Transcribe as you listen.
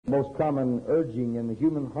most common urging in the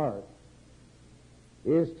human heart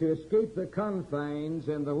is to escape the confines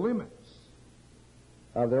and the limits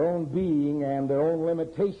of their own being and their own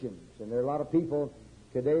limitations. And there are a lot of people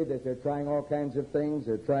today that they're trying all kinds of things.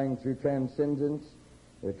 They're trying through transcendence.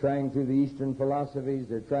 They're trying through the Eastern philosophies.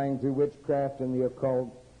 They're trying through witchcraft and the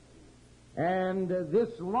occult. And this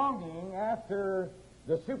longing after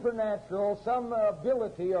the supernatural, some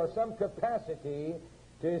ability or some capacity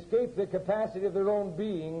to escape the capacity of their own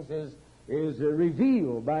beings is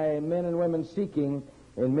revealed by men and women seeking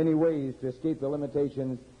in many ways to escape the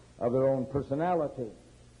limitations of their own personality.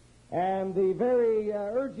 And the very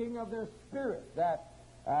urging of their spirit that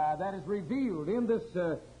is revealed in this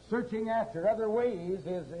searching after other ways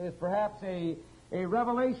is perhaps a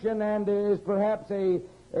revelation and is perhaps a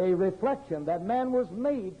reflection that man was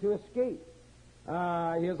made to escape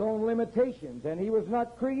his own limitations, and he was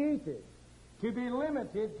not created to be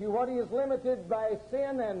limited to what he is limited by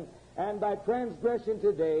sin and by transgression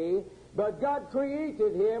today, but God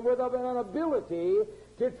created him with an ability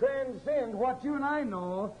to transcend what you and I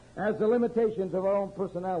know as the limitations of our own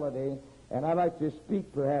personality. And I'd like to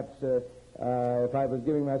speak perhaps, if I was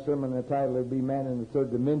giving my sermon a title, it would be Man in the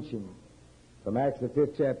Third Dimension, from Acts the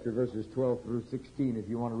 5th chapter, verses 12 through 16, if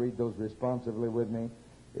you want to read those responsively with me,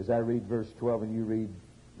 as I read verse 12 and you read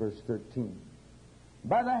verse 13.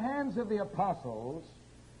 By the hands of the apostles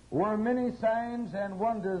were many signs and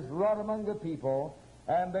wonders wrought among the people,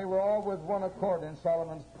 and they were all with one accord in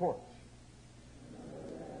Solomon's porch.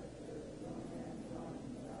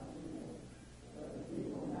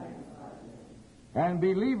 And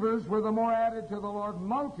believers were the more added to the Lord,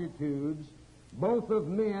 multitudes, both of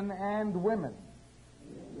men and women.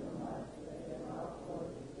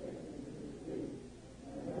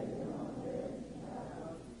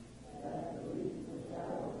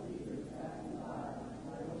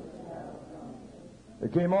 There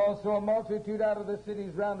came also a multitude out of the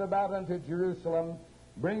cities round about unto Jerusalem,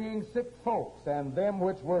 bringing sick folks, and them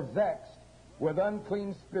which were vexed with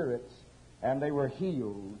unclean spirits, and they were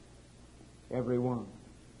healed, every one.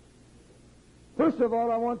 First of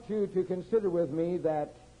all, I want you to consider with me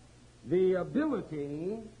that the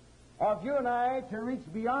ability of you and I to reach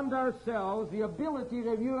beyond ourselves, the ability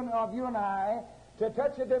of you and I to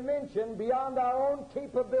touch a dimension beyond our own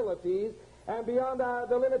capabilities and beyond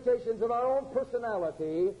the limitations of our own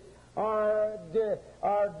personality are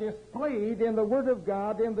displayed in the Word of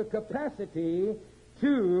God in the capacity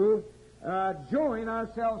to join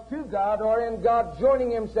ourselves to God, or in God joining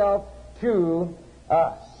Himself to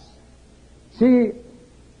us. See,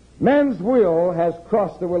 man's will has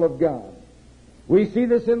crossed the will of God. We see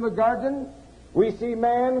this in the garden. We see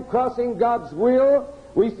man crossing God's will.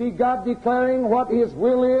 We see God declaring what His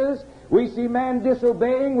will is. We see man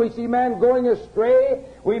disobeying. We see man going astray.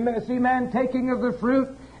 We see man taking of the fruit.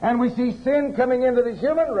 And we see sin coming into the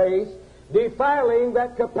human race, defiling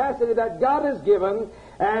that capacity that God has given,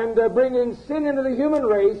 and bringing sin into the human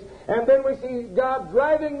race. And then we see God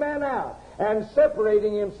driving man out and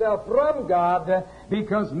separating himself from God,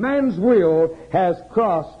 because man's will has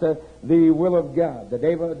crossed the will of God. The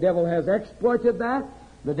devil has exploited that.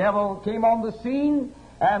 The devil came on the scene,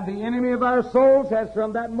 and the enemy of our souls has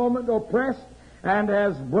from that moment oppressed and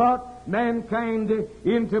has brought mankind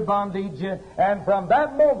into bondage. And from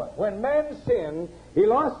that moment, when man sinned, he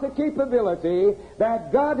lost the capability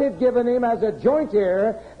that God had given him as a joint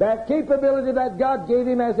heir, that capability that God gave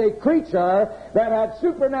him as a creature that had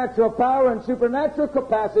supernatural power and supernatural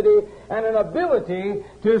capacity and an ability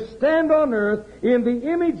to stand on earth in the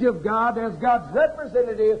image of God as God's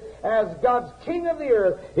representative, as God's king of the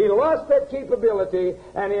earth. He lost that capability,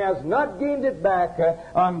 and he has not gained it back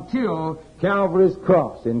until Calvary's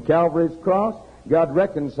cross. In Calvary's cross, God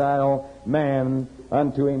reconciled man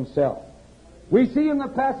unto Himself. We see in the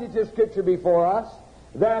passage of Scripture before us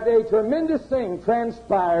that a tremendous thing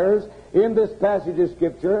transpires in this passage of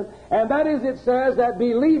Scripture, and that is, it says that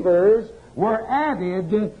believers were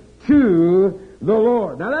added to the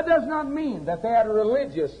Lord. Now, that does not mean that they had a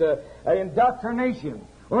religious indoctrination,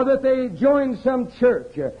 or that they joined some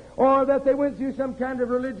church, or that they went through some kind of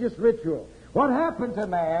religious ritual. What happened to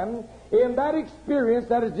man in that experience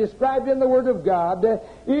that is described in the Word of God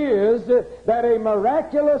is that a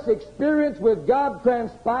miraculous experience with God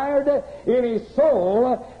transpired in his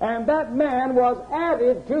soul, and that man was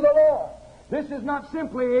added to the Lord. This is not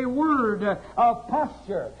simply a word of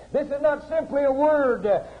posture. This is not simply a word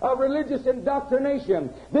of religious indoctrination.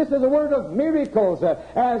 This is a word of miracles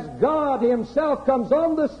as God Himself comes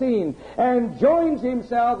on the scene and joins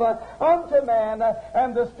Himself unto man.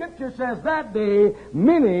 And the Scripture says that day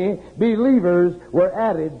many believers were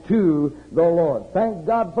added to the Lord. Thank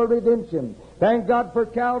God for redemption. Thank God for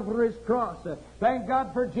Calvary's cross. Thank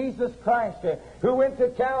God for Jesus Christ, who went to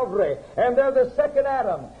Calvary. And there the second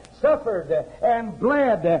Adam suffered and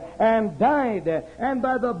bled and died, and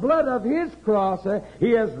by the blood of His cross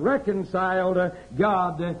He has reconciled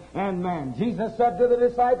God and man. Jesus said to the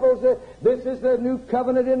disciples, this is the new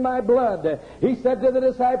covenant in my blood. He said to the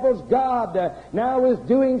disciples, God now is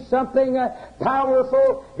doing something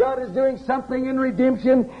powerful. God is doing something in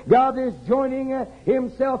redemption. God is joining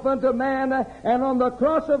Himself unto man, and on the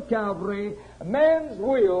cross of Calvary, man's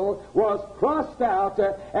will was crossed out,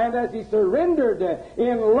 and as he surrendered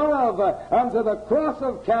in love unto the cross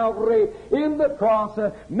of Calvary, in the cross,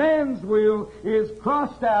 man's will is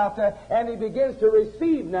crossed out, and he begins to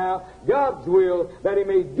receive now God's will, that he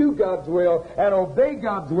may do God's will and obey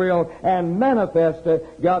God's will and manifest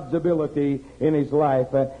God's ability in his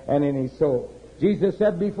life and in his soul. Jesus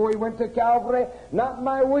said before he went to Calvary, not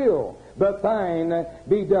my will, but thine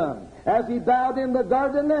be done. As he bowed in the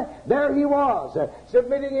garden, there he was,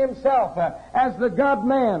 submitting himself as the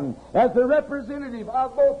God-man, as the representative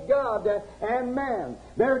of both God and man.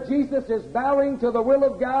 There Jesus is bowing to the will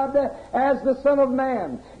of God as the Son of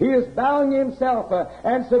Man. He is bowing himself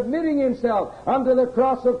and submitting himself unto the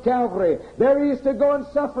cross of Calvary. There he is to go and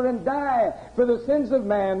suffer and die for the sins of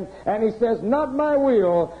man. And he says, not my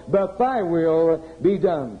will, but thy will be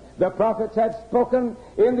done. The prophets had spoken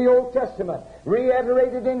in the Old Testament,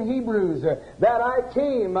 reiterated in Hebrews, that I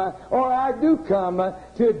came, or I do come,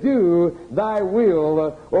 to do thy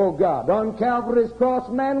will, O God. On Calvary's cross,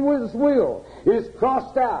 man's will is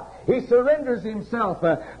crossed out. He surrenders himself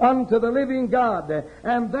unto the living God.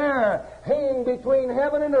 And there, hanging between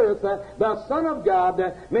heaven and earth, the Son of God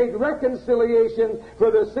made reconciliation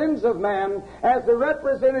for the sins of man. As the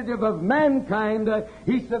representative of mankind,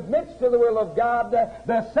 he submits to the will of God.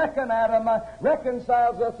 The second Adam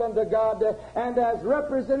reconciles us unto God. And as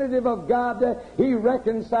representative of God, he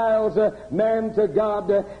reconciles man to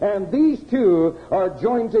God. And these two are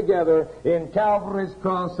joined together in Calvary's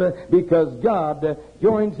cross because God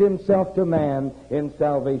joins himself to man in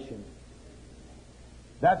salvation.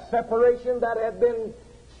 That separation that had been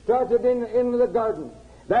started in the garden,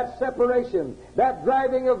 that separation, that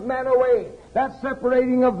driving of man away, that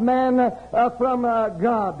separating of man from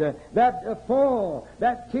God, that fall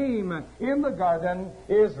that came in the garden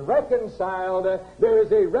is reconciled. There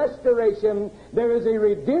is a restoration, there is a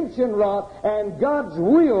redemption wrought, and God's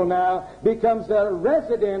will now becomes a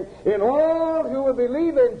resident in all who will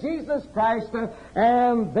believe in Jesus Christ,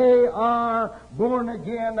 and they are born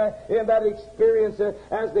again in that experience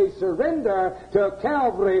as they surrender to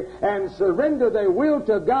Calvary and surrender their will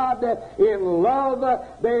to God in love.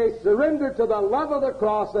 They surrender to the love of the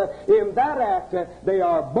cross. In that act, they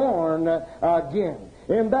are born again.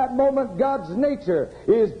 In that moment, God's nature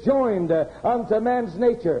is joined unto man's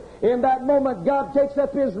nature. In that moment, God takes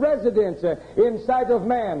up His residence inside of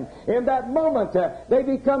man. In that moment, they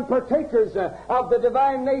become partakers of the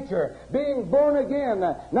divine nature, being born again,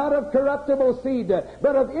 not of corruptible seed,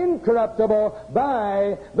 but of incorruptible,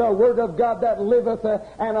 by the Word of God that liveth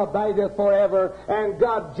and abideth forever. And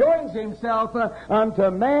God joins Himself unto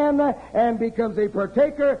man and becomes a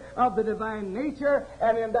partaker of the divine nature.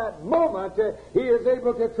 And in that moment, he is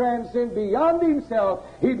able to transcend beyond himself.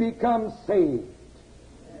 He becomes saved.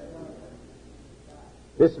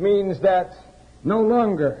 This means that no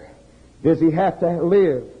longer does he have to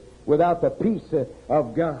live without the peace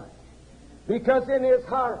of God, because in his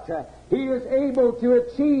heart he is able to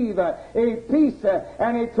achieve a peace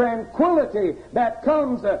and a tranquility that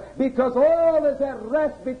comes because all is at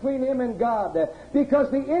rest between him and God,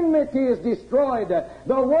 because the enmity is destroyed,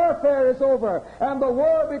 the warfare is over, and the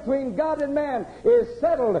war between God and man is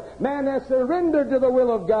settled. Man has surrendered to the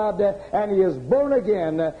will of God, and he is born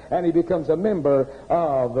again, and he becomes a member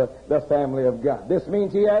of the family of God. This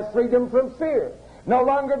means he has freedom from fear. No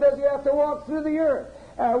longer does he have to walk through the earth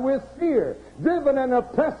with fear, driven and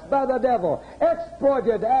oppressed by the devil,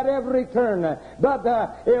 exploited at every turn. But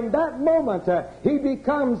in that moment, he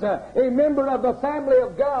becomes a member of the family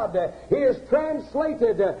of God. He is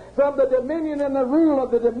translated from the dominion and the rule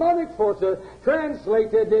of the demonic forces,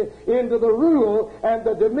 translated into the rule and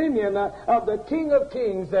the dominion of the King of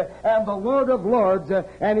Kings and the Lord of Lords.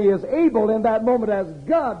 And he is able in that moment, as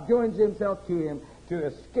God joins himself to him, to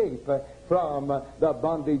escape from the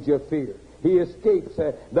bondage of fear. He escapes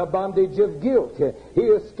the bondage of guilt. He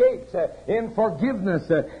escapes in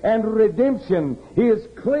forgiveness and redemption. He is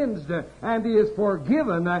cleansed and he is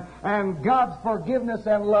forgiven, and God's forgiveness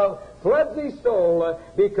and love floods his soul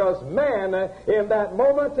because man in that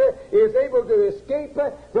moment is able to escape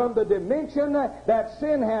from the dimension that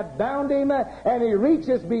sin had bound him, and he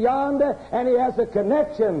reaches beyond and he has a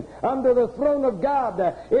connection under the throne of God.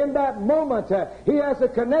 In that moment he has a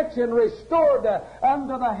connection restored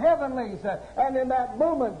under the heavenlies, and in that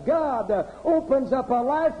moment God opens up a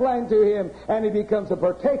lifeline to him, and he becomes a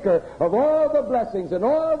partaker of all the blessings and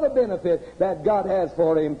all the benefit that God has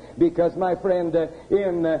for him, because, my friend,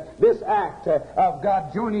 in this act of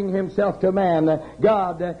God joining himself to man,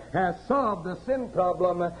 God has solved the sin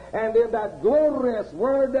problem, and in that glorious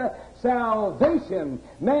word salvation,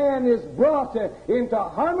 man is brought into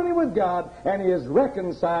harmony with God, and he is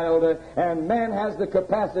reconciled, and man has the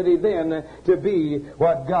capacity then to be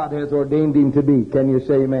what God has ordained him to be. Can you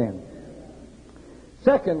say amen?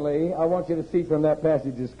 Secondly, I want you to see from that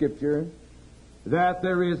passage of Scripture that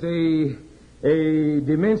there is a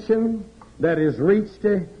dimension that is reached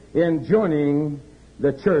in joining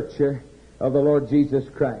the church of the Lord Jesus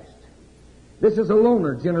Christ. This is a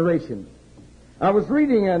loner generation. I was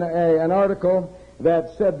reading an article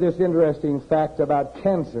that said this interesting fact about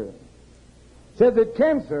cancer. It said that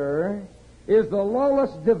cancer is the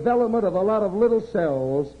lawless development of a lot of little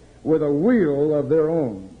cells with a will of their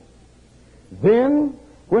own. Then,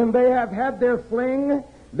 when they have had their fling,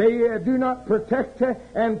 they do not protect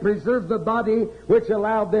and preserve the body which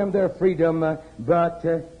allowed them their freedom, but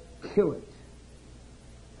kill it.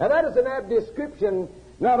 Now that is an apt description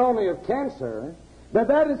not only of cancer, but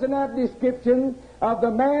that is an apt description of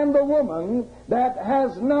the man, the woman, that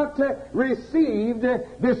has not received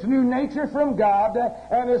this new nature from God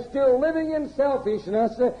and is still living in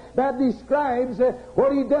selfishness. That describes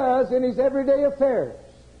what he does in his everyday affairs.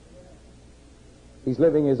 He's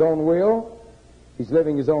living his own will. He's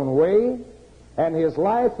living his own way. And his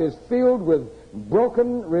life is filled with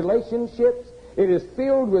broken relationships. It is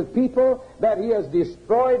filled with people that he has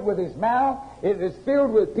destroyed with his mouth. It is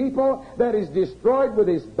filled with people that is destroyed with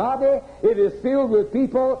his body. It is filled with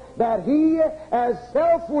people that he, as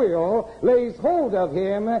self-will, lays hold of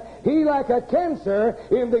him. He, like a cancer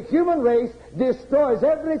in the human race, destroys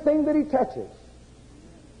everything that he touches.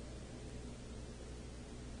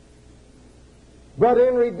 But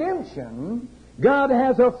in redemption, God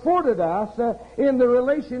has afforded us, in the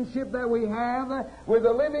relationship that we have with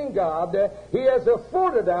the living God, He has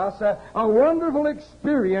afforded us a wonderful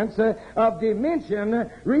experience of dimension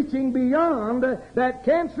reaching beyond that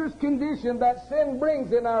cancerous condition that sin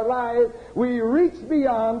brings in our lives. We reach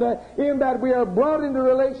beyond in that we are brought into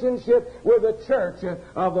relationship with the church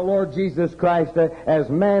of the Lord Jesus Christ. As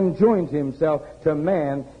man joins himself to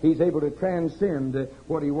man, he's able to transcend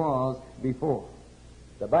what he was before.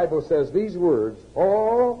 The Bible says these words,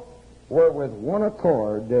 all were with one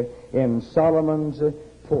accord in Solomon's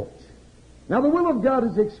porch. Now the will of God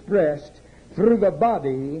is expressed through the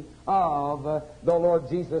body of the Lord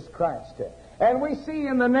Jesus Christ. And we see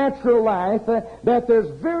in the natural life that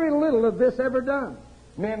there's very little of this ever done.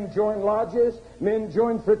 Men join lodges, men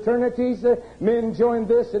join fraternities, men join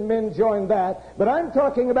this and men join that. But I'm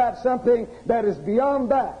talking about something that is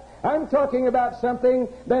beyond that. I'm talking about something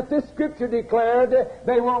that this Scripture declared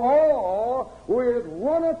they were all with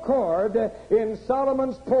one accord in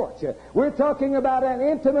Solomon's porch. We're talking about an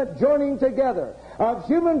intimate joining together of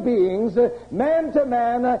human beings, man to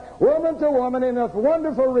man, woman to woman, in a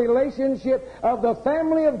wonderful relationship of the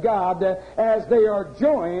family of God as they are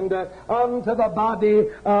joined unto the body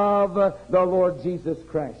of the Lord Jesus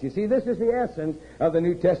Christ. You see, this is the essence of the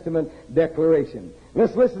New Testament declaration.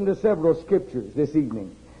 Let's listen to several Scriptures this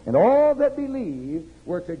evening. And all that believed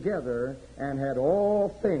were together and had all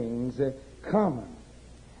things common.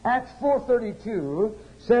 Acts 4:32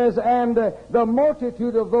 says, and the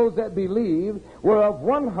multitude of those that believed were of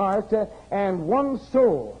one heart and one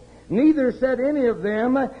soul. Neither said any of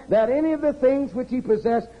them that any of the things which he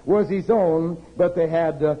possessed was his own, but they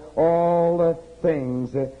had all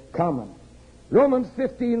things common. Romans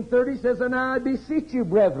 15:30 says, and I beseech you,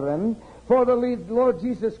 brethren, for the Lord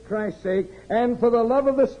Jesus Christ's sake, and for the love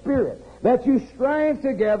of the Spirit, that you strive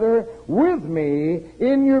together with me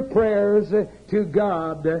in your prayers to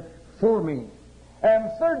God for me.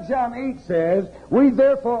 And 3 John 8 says, we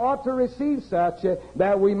therefore ought to receive such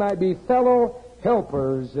that we might be fellow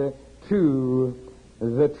helpers to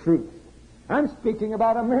the truth. I'm speaking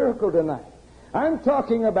about a miracle tonight. I'm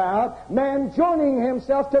talking about man joining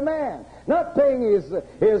himself to man. not paying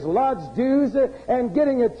his lodge dues and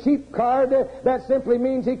getting a cheap card that simply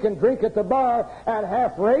means he can drink at the bar at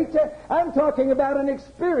half rate. I'm talking about an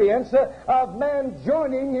experience of man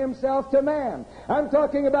joining himself to man. I'm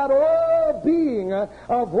talking about all being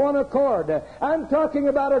of one accord. I'm talking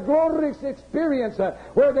about a glorious experience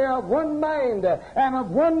where they are of one mind and of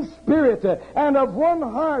one spirit and of one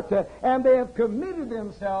heart, and they have committed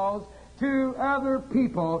themselves to other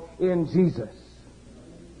people in Jesus.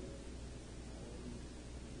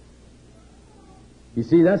 You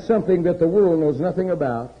see, that's something that the world knows nothing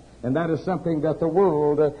about, and that is something that the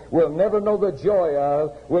world will never know the joy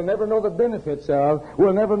of, will never know the benefits of,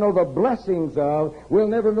 will never know the blessings of, will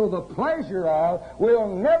never know the pleasure of, will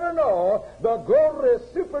never know the glorious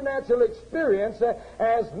supernatural experience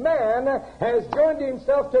as man has joined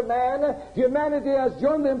himself to man, humanity has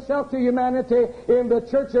joined themselves to humanity in the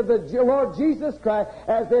church of the Lord Jesus Christ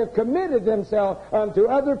as they have committed themselves unto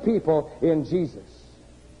other people in Jesus.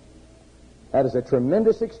 That is a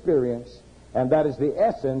tremendous experience. And that is the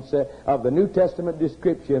essence of the New Testament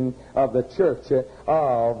description of the church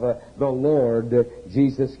of the Lord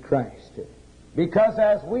Jesus Christ. Because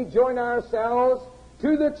as we join ourselves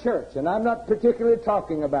to the church, and I'm not particularly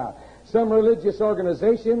talking about some religious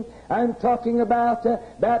organization, I'm talking about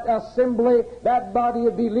that assembly, that body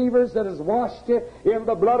of believers that is washed in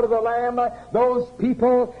the blood of the Lamb, those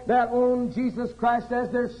people that own Jesus Christ as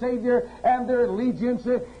their Savior, and their allegiance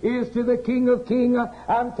is to the King of Kings.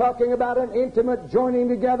 I'm talking about an intimate joining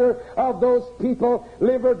together of those people,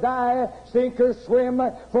 live or die, sink or swim,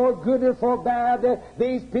 for good or for bad.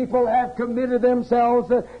 These people have committed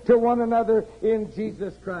themselves to one another in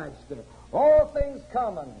Jesus Christ. All things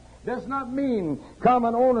common does not mean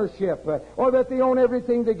common ownership or that they own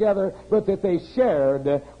everything together, but that they shared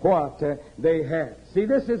what they had. See,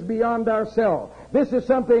 this is beyond ourselves. This is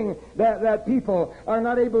something that people are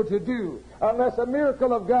not able to do. Unless a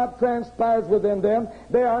miracle of God transpires within them,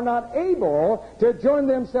 they are not able to join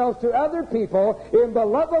themselves to other people in the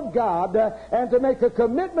love of God and to make a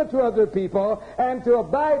commitment to other people and to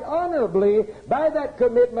abide honorably by that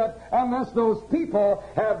commitment unless those people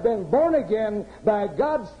have been born again by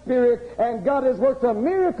God's Spirit and God has worked a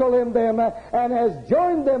miracle in them and has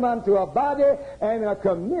joined them unto a body and a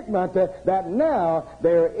commitment that now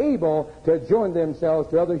they're able to join themselves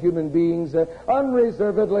to other human beings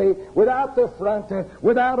unreservedly, without the front,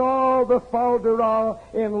 without all the falderall,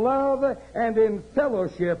 in love and in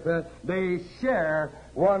fellowship. They share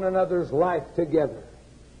one another's life together.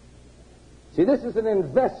 See, this is an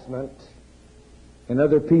investment in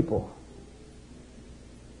other people.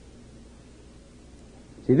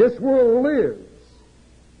 See, this world lives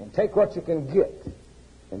and take what you can get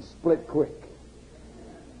and split quick.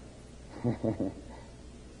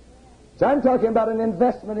 So I'm talking about an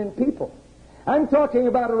investment in people. I'm talking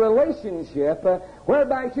about a relationship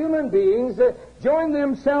whereby human beings join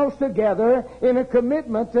themselves together in a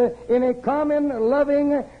commitment, in a common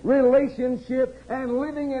loving relationship, and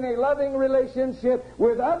living in a loving relationship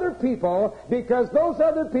with other people, because those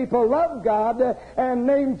other people love God and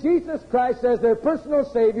name Jesus Christ as their personal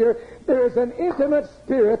Savior. There's an intimate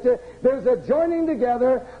spirit. There's a joining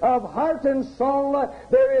together of heart and soul.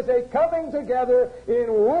 There is a coming together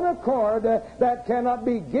in one accord that cannot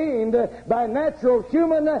be gained by natural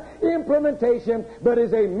human implementation, but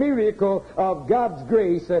is a miracle of God's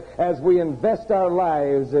grace as we invest our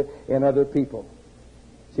lives in other people.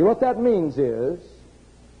 See, what that means is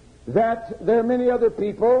that there are many other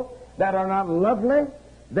people that are not lovely,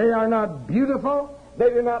 they are not beautiful, they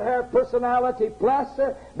do not have personality plus,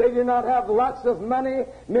 they do not have lots of money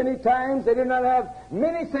many times, they do not have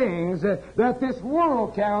many things that this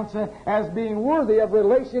world counts as being worthy of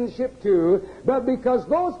relationship to, but because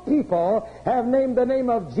those people have named the name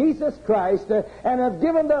of Jesus Christ and have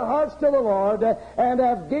given their hearts to the Lord and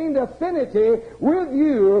have gained affinity with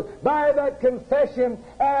you by that confession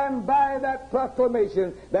and by that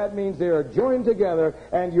proclamation, that means they are joined together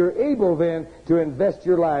and you're able then to invest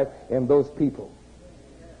your life in those people.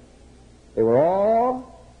 They were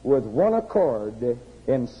all with one accord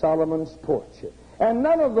in Solomon's porch. And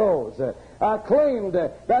none of those claimed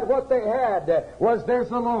that what they had was theirs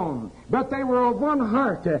alone. But they were of one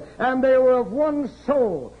heart, and they were of one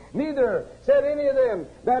soul. Neither said any of them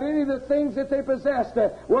that any of the things that they possessed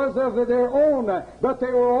was of their own, but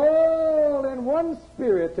they were all in one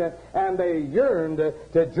spirit, and they yearned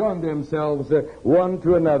to join themselves one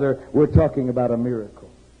to another. We're talking about a miracle.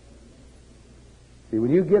 See,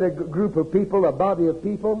 when you get a group of people, a body of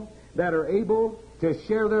people that are able to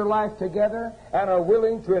share their life together and are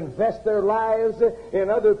willing to invest their lives in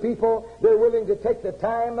other people. They're willing to take the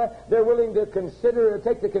time. They're willing to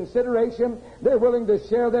take the consideration. They're willing to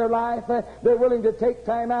share their life. They're willing to take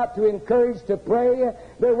time out to encourage, to pray.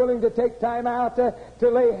 They're willing to take time out to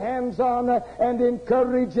lay hands on and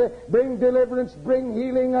encourage, bring deliverance, bring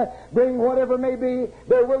healing, bring whatever may be.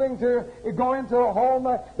 They're willing to go into a home.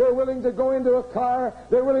 They're willing to go into a car.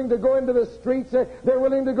 They're willing to go into the streets. They're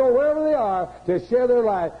willing to go wherever they are to share their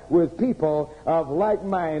life with people of like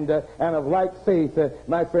mind and of like faith.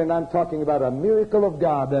 My friend, I'm talking about a miracle of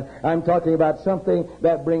God. I'm talking about something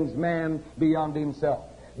that brings man beyond himself.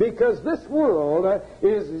 Because this world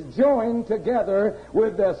is joined together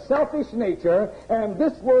with the selfish nature, and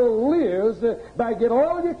this world lives by get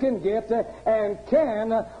all you can get and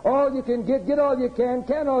can all you can get all you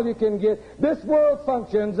can all you can get. This world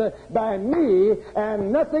functions by me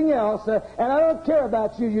and nothing else, and I don't care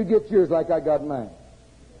about you. You get yours like I got mine.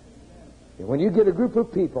 When you get a group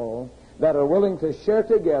of people that are willing to share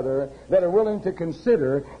together, that are willing to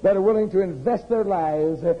consider, that are willing to invest their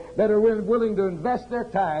lives, that are willing to invest their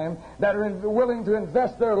time, that are willing to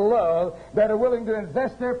invest their love, that are willing to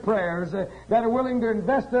invest their prayers, that are willing to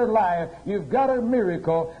invest their life, you've got a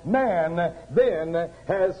miracle. Man then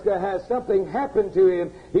has something happen to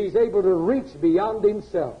him. He's able to reach beyond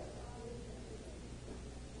himself.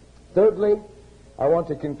 Thirdly, I want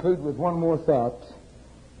to conclude with one more thought.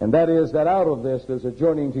 And that is that out of this there's a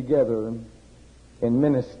joining together in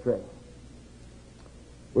ministry.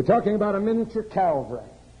 We're talking about a miniature Calvary.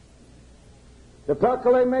 The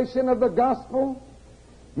proclamation of the gospel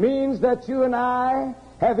means that you and I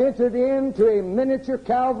have entered into a miniature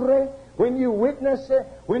Calvary. When you witness,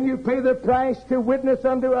 when you pay the price to witness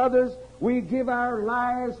unto others, we give our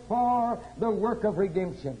lives for the work of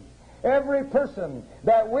redemption. Every person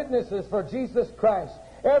that witnesses for Jesus Christ,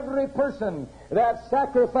 every person that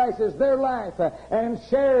sacrifices their life and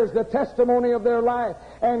shares the testimony of their life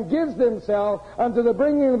and gives themselves unto the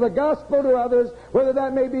bringing of the gospel to others, whether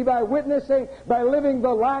that may be by witnessing, by living the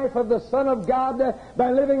life of the Son of God,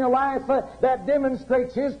 by living a life that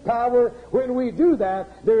demonstrates His power, when we do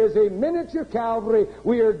that, there is a miniature Calvary.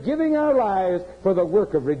 We are giving our lives for the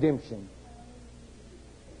work of redemption.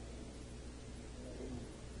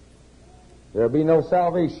 There will be no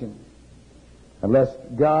salvation unless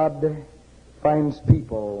God finds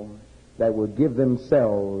people that would give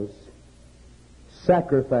themselves,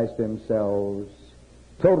 sacrifice themselves,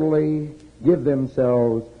 totally give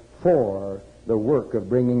themselves for the work of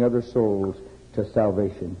bringing other souls to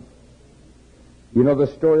salvation. You know the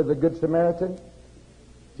story of the Good Samaritan?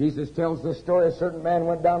 Jesus tells the story. A certain man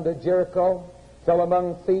went down to Jericho, fell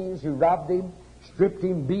among thieves who robbed him, stripped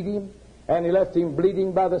him, beat him, and he left him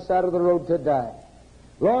bleeding by the side of the road to die.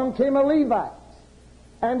 Along came a Levite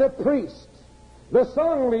and a priest, the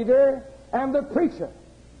song leader and the preacher.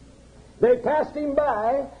 They passed him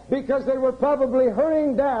by because they were probably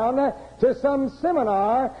hurrying down to some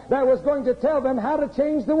seminar that was going to tell them how to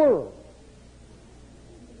change the world.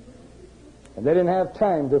 And they didn't have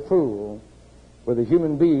time to fool with a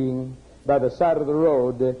human being by the side of the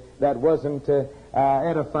road that wasn't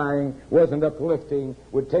edifying, wasn't uplifting,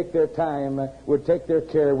 would take their time, would take their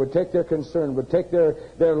care, would take their concern, would take their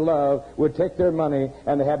love, would take their money,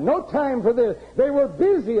 and they had no time for this. They were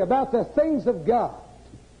busy about the things of God.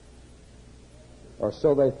 Or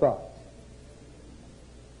so they thought.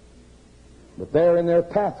 But there in their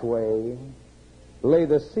pathway lay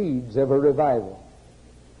the seeds of a revival.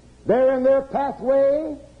 There in their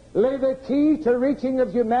pathway lay the key to reaching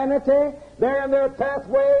of humanity. There in their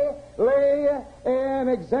pathway lay an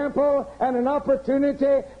example and an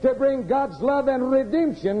opportunity to bring God's love and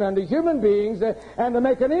redemption unto human beings and to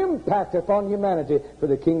make an impact upon humanity for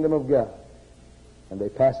the kingdom of God. And they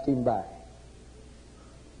passed him by.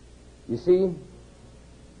 You see,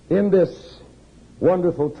 in this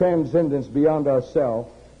wonderful transcendence beyond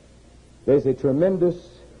ourselves, there's a tremendous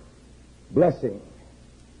blessing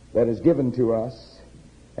that is given to us,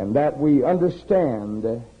 and that we understand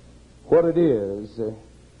what it is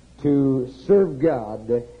to serve God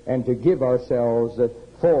and to give ourselves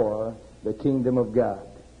for the kingdom of God.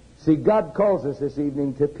 See, God calls us this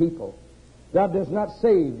evening to people. God does not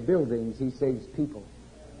save buildings, He saves people.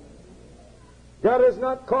 God has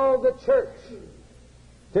not called the church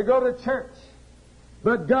to go to church,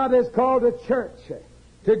 but God has called the church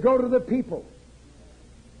to go to the people.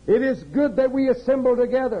 It is good that we assemble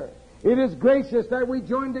together. It is gracious that we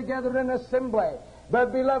join together in assembly.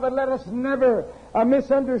 But, beloved, let us never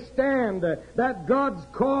misunderstand that God's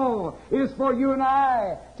call is for you and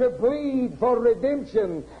I to bleed for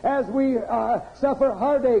redemption as we suffer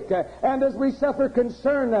heartache and as we suffer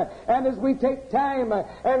concern and as we take time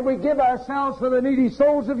and we give ourselves for the needy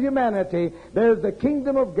souls of humanity. There's the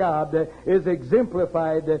kingdom of God is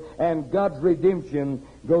exemplified and God's redemption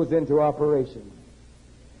goes into operation.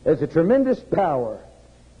 There's a tremendous power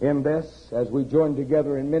in this as we join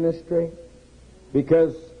together in ministry,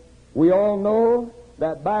 because we all know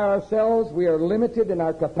that by ourselves we are limited in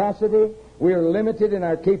our capacity, we are limited in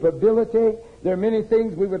our capability. There are many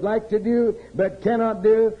things we would like to do but cannot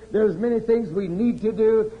do. There's many things we need to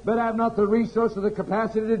do but have not the resource or the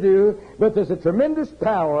capacity to do. But there's a tremendous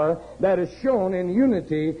power that is shown in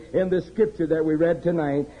unity in the Scripture that we read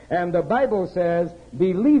tonight. And the Bible says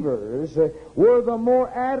believers were the more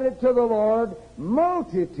added to the Lord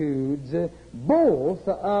multitudes both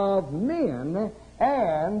of men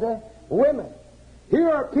and women. Here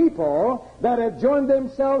are people that have joined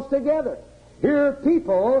themselves together. Here are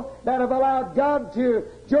people that have allowed God to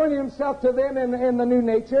join Himself to them in the new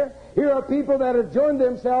nature. Here are people that have joined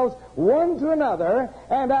themselves one to another,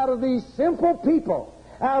 and out of these simple people,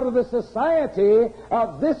 out of the society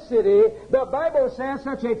of this city, the Bible says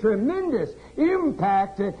such a tremendous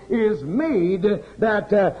impact is made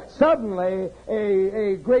that suddenly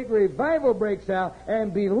a great revival breaks out,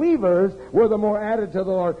 and believers were the more added to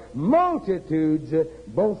the Lord. Multitudes,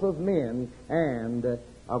 both of men and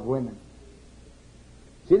of women.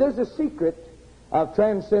 See, there's a secret of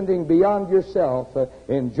transcending beyond yourself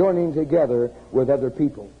in joining together with other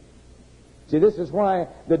people. See, this is why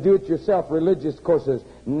the do-it-yourself religious courses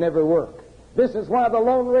never work. This is why the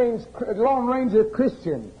Lone Ranger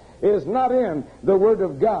Christian is not in the Word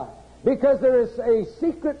of God. Because there is a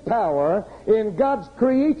secret power in God's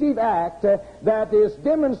creative act that is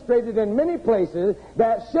demonstrated in many places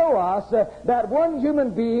that show us that one human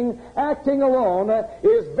being acting alone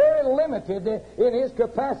is very limited in his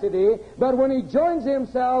capacity, but when he joins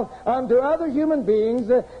himself unto other human beings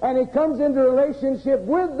and he comes into relationship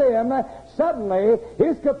with them, suddenly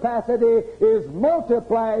his capacity is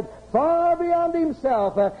multiplied far beyond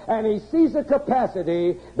himself, and he sees a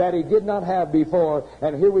capacity that he did not have before.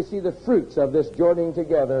 And here we see the fruits of this joining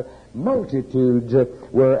together. Multitudes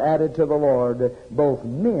were added to the Lord, both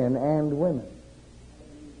men and women.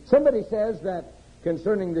 Somebody says that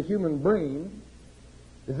concerning the human brain,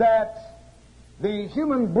 that the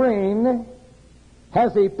human brain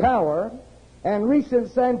has a power, and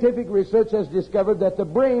recent scientific research has discovered that the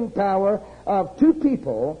brain power of two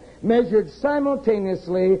people measured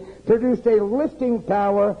simultaneously produced a lifting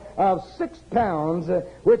power of 6 pounds,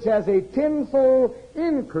 which has a tenfold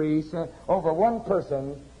increase over one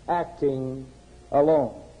person acting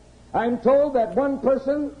alone. I'm told that one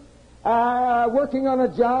person working on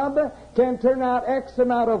a job can turn out X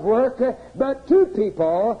amount of work, but two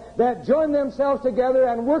people that join themselves together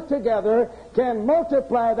and work together can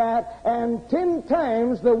multiply that, and 10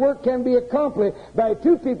 times the work can be accomplished by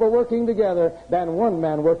two people working together than one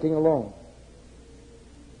man working alone.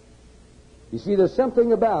 You see, there's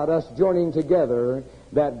something about us joining together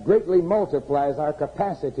that greatly multiplies our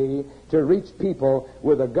capacity to reach people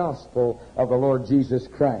with the gospel of the Lord Jesus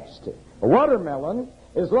Christ. A watermelon,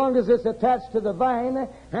 as long as it's attached to the vine,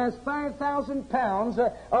 has 5,000 pounds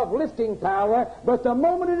of lifting power, but the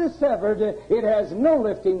moment it is severed, it has no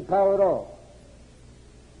lifting power at all.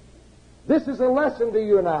 This is a lesson to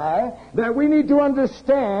you and I, that we need to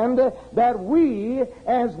understand that we,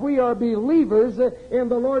 as we are believers in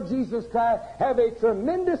the Lord Jesus Christ, have a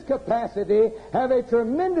tremendous capacity, have a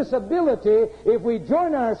tremendous ability if we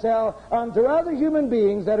join ourselves unto other human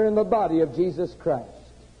beings that are in the body of Jesus Christ.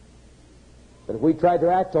 But if we try to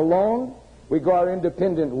act alone, we go our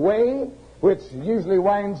independent way, which usually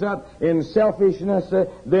winds up in selfishness,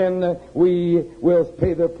 then we will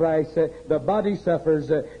pay the price. The body suffers,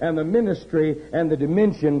 and the ministry and the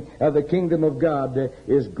dimension of the kingdom of God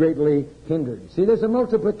is greatly hindered. See, there's a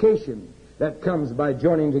multiplication that comes by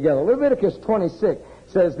joining together. Leviticus 26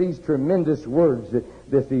 says these tremendous words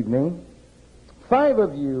this evening. 5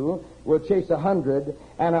 of you will chase 100,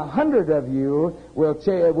 and 100 of you will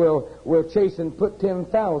chase and put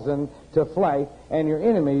 10,000 to flight, and your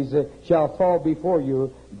enemies shall fall before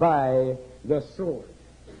you by the sword.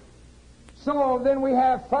 So then we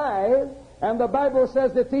have 5, and the Bible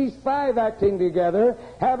says that these 5 acting together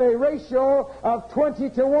have a ratio of 20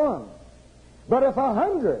 to 1. But if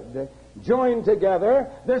 100 join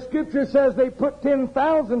together, the Scripture says they put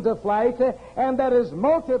 10,000 to flight, and that is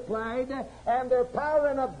multiplied, and their power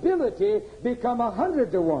and ability become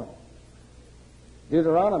 100 to 1.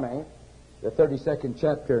 Deuteronomy The 32nd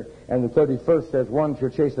chapter and the 31st says, 1 shall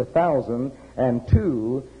chase 1,000, and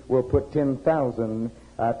 2 will put 10,000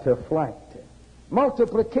 to flight.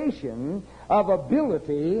 Multiplication of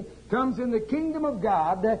ability comes in the kingdom of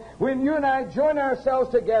God when you and I join ourselves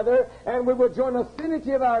together, and we will join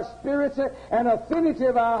affinity of our spirits and affinity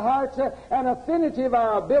of our hearts and affinity of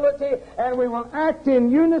our ability, and we will act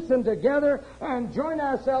in unison together and join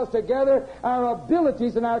ourselves together. Our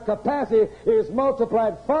abilities and our capacity is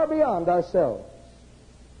multiplied far beyond ourselves.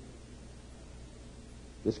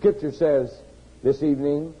 The Scripture says this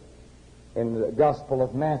evening in the Gospel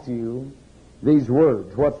of Matthew these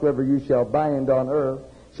words, whatsoever you shall bind on earth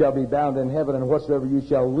shall be bound in heaven, and whatsoever you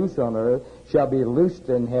shall loose on earth shall be loosed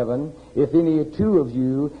in heaven. If any two of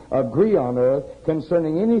you agree on earth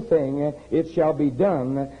concerning anything, it shall be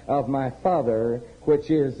done of my Father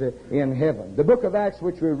which is in heaven. The book of Acts,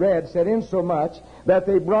 which we read, said insomuch that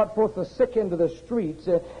they brought forth the sick into the streets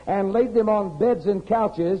and laid them on beds and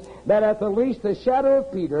couches, that at the least the shadow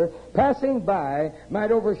of Peter passing by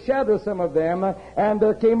might overshadow some of them. And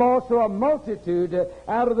there came also a multitude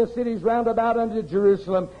out of the cities round about unto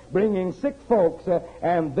Jerusalem, bringing sick folks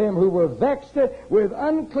and them who were vexed with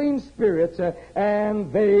unclean spirits,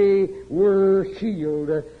 and they were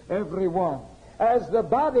healed, every one. As the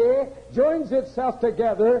body joins itself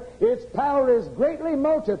together, its power is greatly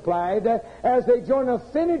multiplied. As they join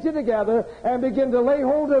affinity together and begin to lay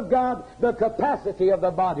hold of God, the capacity of the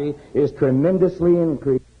body is tremendously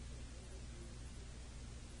increased.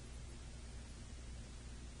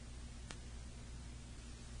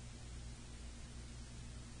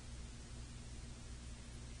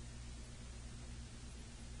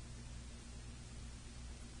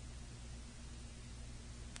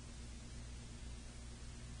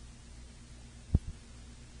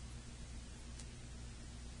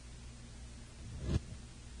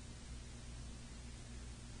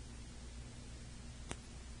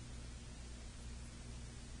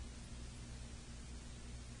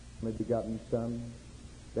 The begotten Son,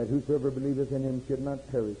 that whosoever believeth in him should not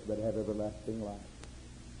perish, but have everlasting life.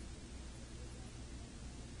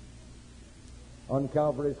 On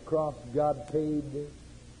Calvary's cross, God paid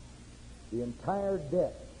the entire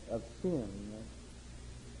debt of sin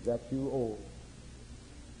that you owe.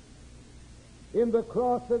 In the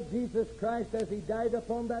cross of Jesus Christ, as he died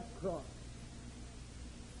upon that cross,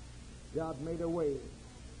 God made a way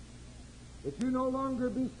that you no longer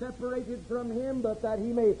be separated from him, but that he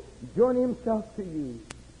may join himself to you.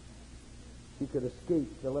 He could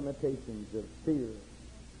escape the limitations of fear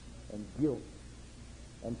and guilt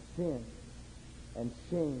and sin and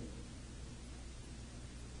shame.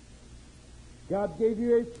 God gave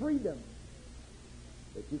you a freedom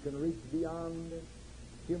that you can reach beyond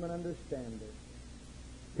human understanding.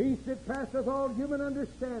 Peace that passeth all human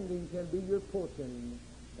understanding can be your portion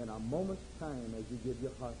in a moment's time as you give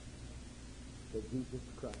your heart to Jesus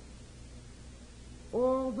Christ.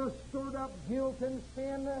 All the stored up guilt and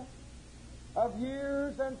sin of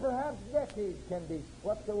years and perhaps decades can be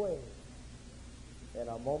swept away in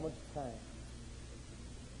a moment's time.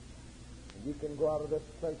 And you can go out of this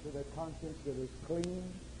place with a conscience that is clean,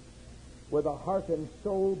 with a heart and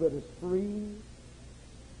soul that is free,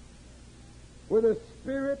 with a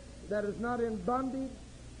spirit that is not in bondage.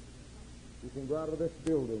 You can go out of this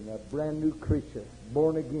building a brand new creature,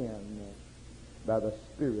 born again by the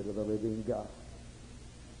Spirit of the living God.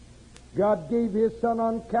 God gave his Son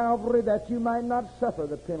on Calvary that you might not suffer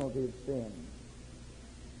the penalty of sin,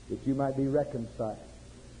 that you might be reconciled,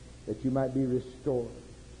 that you might be restored,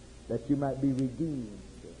 that you might be redeemed,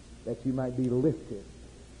 that you might be lifted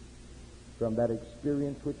from that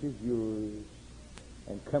experience which is yours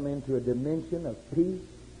and come into a dimension of peace,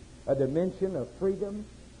 a dimension of freedom,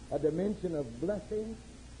 a dimension of blessing,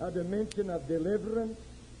 a dimension of deliverance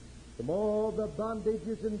from all the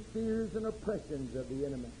bondages and fears and oppressions of the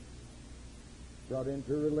enemy, brought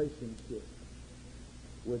into relationship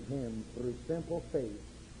with him through simple faith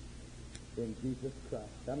in Jesus Christ.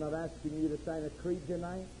 I'm not asking you to sign a creed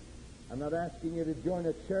tonight. I'm not asking you to join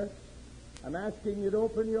a church. I'm asking you to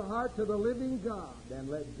open your heart to the living God and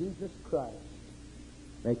let Jesus Christ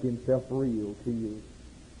make himself real to you.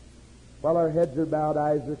 While our heads are bowed,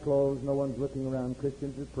 eyes are closed, no one's looking around,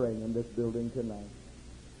 Christians are praying in this building tonight.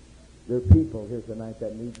 There are people here tonight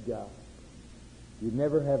that need God. You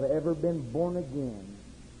never have ever been born again.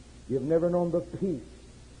 You've never known the peace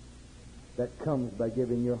that comes by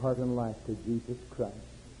giving your heart and life to Jesus Christ.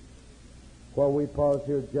 While we pause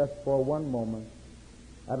here just for one moment,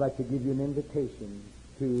 I'd like to give you an invitation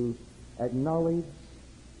to acknowledge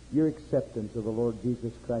your acceptance of the Lord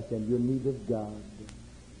Jesus Christ and your need of God.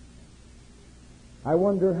 I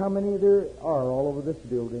wonder how many there are all over this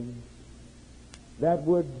building that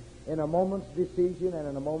would, in a moment's decision and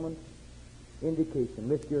in a moment's indication,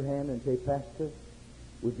 lift your hand and say, Pastor,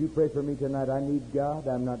 would you pray for me tonight? I need God.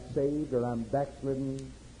 I'm not saved or I'm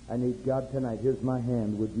backslidden. I need God tonight. Here's my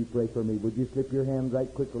hand. Would you pray for me? Would you slip your hand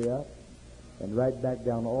right quickly up and right back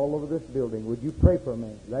down all over this building? Would you pray for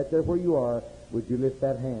me? Right there where you are, would you lift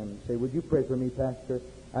that hand? Say, would you pray for me, Pastor?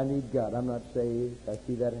 I need God. I'm not saved. I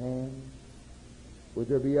see that hand. Would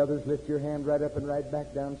there be others? Lift your hand right up and right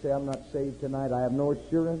back down. Say, I'm not saved tonight. I have no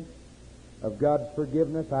assurance of God's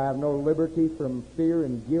forgiveness. I have no liberty from fear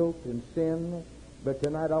and guilt and sin. But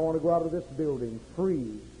tonight I want to go out of this building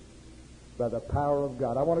free by the power of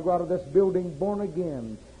God. I want to go out of this building born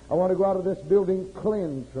again. I want to go out of this building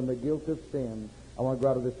cleansed from the guilt of sin. I want to go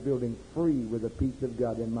out of this building free with the peace of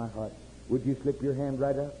God in my heart. Would you slip your hand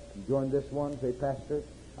right up and join this one? Say, Pastor,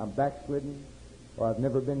 I'm backslidden, or I've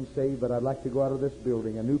never been saved, but I'd like to go out of this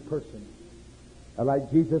building a new person. I'd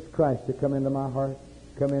like Jesus Christ to come into my heart,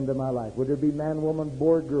 come into my life. Would there be man, woman,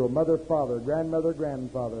 boy, girl, mother, father, grandmother,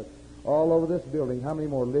 grandfather, all over this building? How many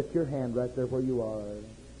more? Lift your hand right there where you are.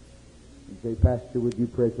 And say, Pastor, would you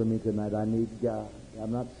pray for me tonight? I need God.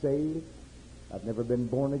 I'm not saved. I've never been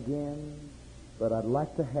born again, but I'd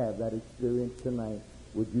like to have that experience tonight.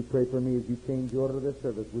 Would you pray for me as you change the order of this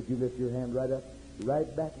service? Would you lift your hand right up,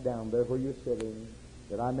 right back down there where you're sitting,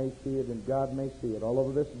 that I may see it and God may see it all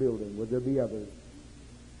over this building? Would there be others?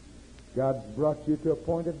 God's brought you to a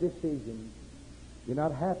point of decision. You're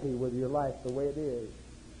not happy with your life the way it is.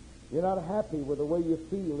 You're not happy with the way you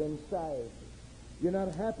feel inside. You're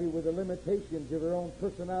not happy with the limitations of your own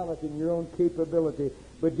personality and your own capability.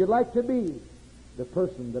 But you'd like to be the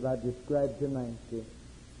person that I described tonight.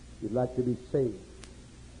 You'd like to be saved.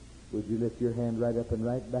 Would you lift your hand right up and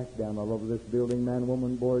right back down all over this building, man,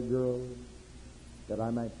 woman, boy, girl, that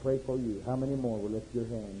I might pray for you? How many more will lift your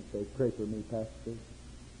hand and say, pray for me, Pastor?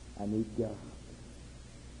 I need God.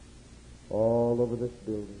 All over this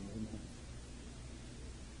building.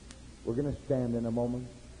 We're going to stand in a moment.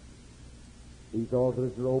 These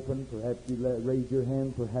altars are open. Perhaps you raised your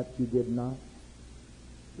hand. Perhaps you did not.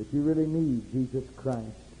 But you really need Jesus Christ.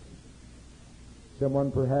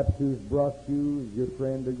 Someone perhaps who's brought you, your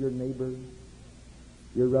friend or your neighbor,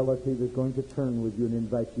 your relative is going to turn with you and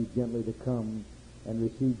invite you gently to come and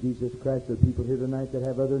receive Jesus Christ. There are people here tonight that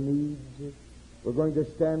have other needs. We're going to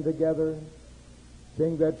stand together,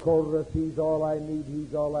 sing that chorus, He's all I need,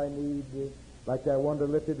 He's all I need. Like that one that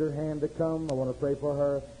lifted her hand to come, I want to pray for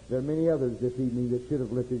her. There are many others this evening that should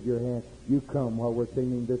have lifted your hand. You come while we're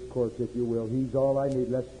singing this chorus, if you will. He's all I need.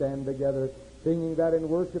 Let's stand together, singing that in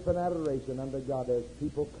worship and adoration unto God as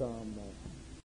people come.